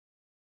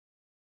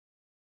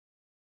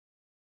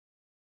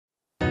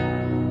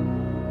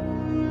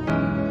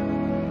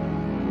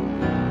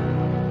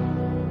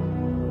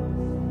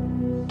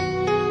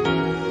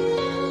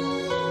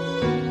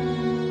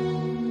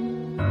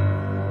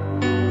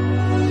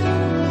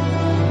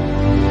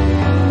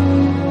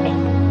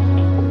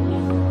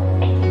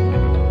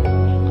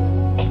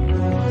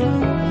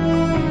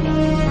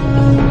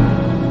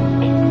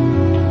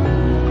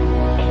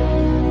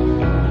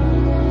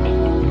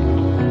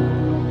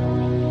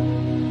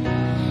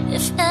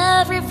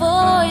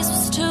voice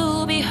was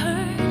to be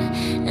heard,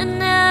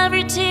 and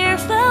every tear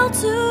fell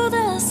to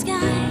the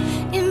sky.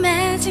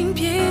 Imagine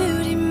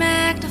beauty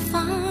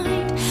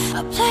magnified,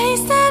 a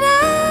place that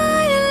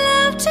I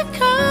love to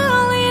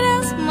call it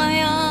as my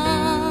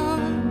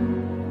own.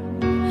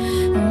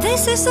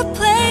 This is a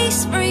place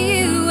for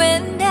you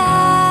and I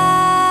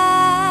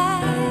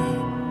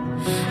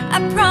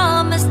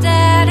promise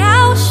that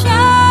I'll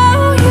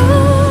show you.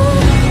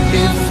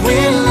 If we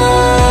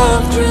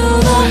love through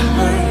the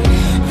hurt,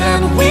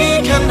 then we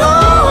can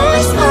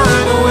always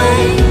find a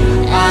way.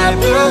 I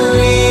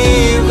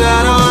believe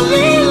that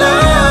only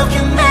love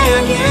can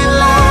make it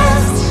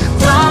last.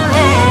 Don't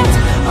let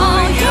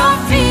all your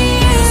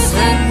fears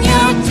and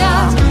your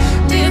doubt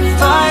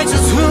Define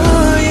just who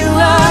you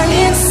are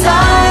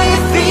inside.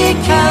 if we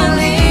can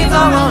live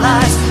our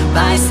lives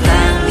by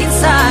standing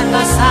side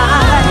by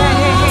side.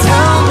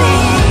 Tell me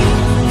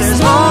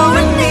there's more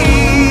in me,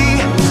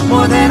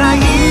 more than I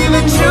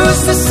even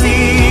choose to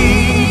see.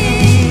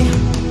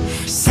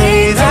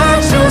 Say that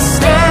you'll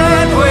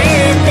stand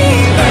with me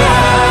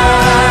now.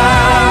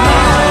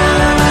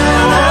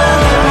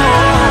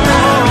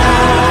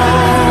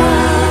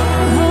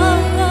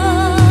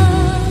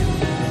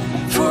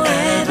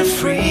 Forever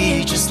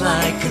free, just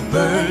like a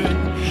bird,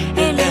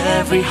 in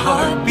every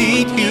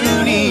heartbeat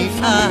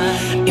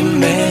unified.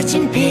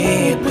 Imagine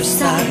people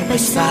side by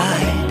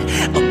side,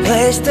 a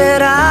place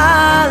that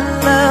I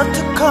love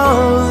to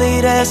call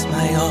it as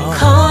my own.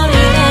 Call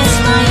it as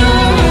my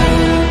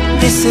own.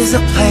 This is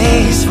a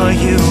place for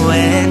you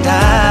and I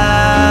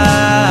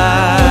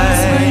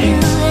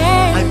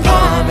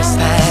promise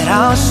that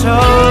I'll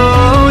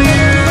show you.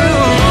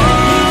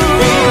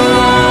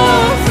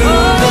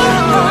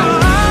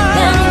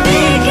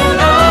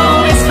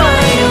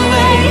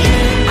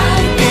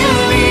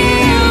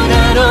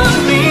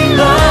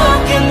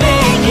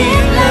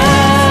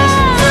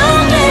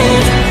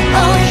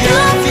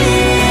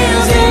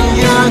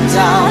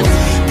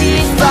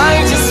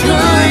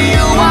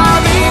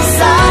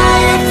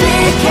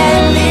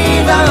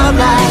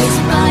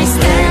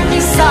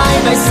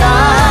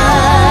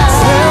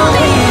 Tell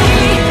me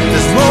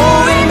there's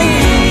more in me,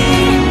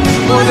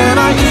 more than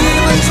I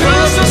even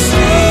choose to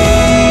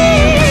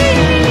see.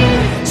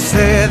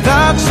 Say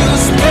that you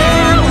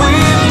stand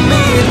with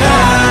me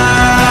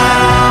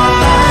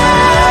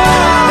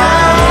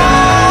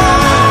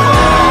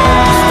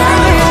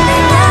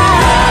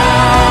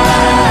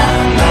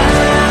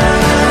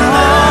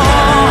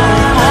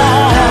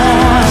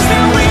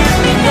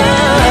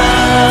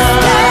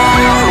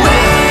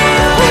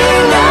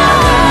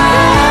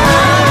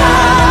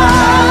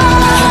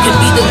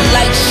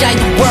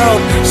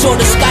soar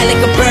the sky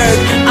like a bird.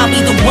 I'll be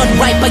the one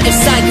right by your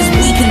side, cause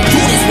we can do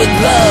this with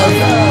love.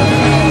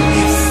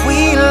 If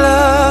we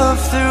love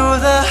through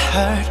the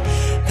hurt,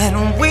 then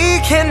we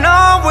can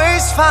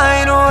always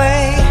find a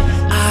way.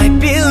 I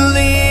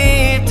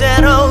believe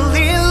that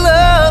only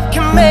love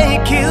can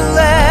make it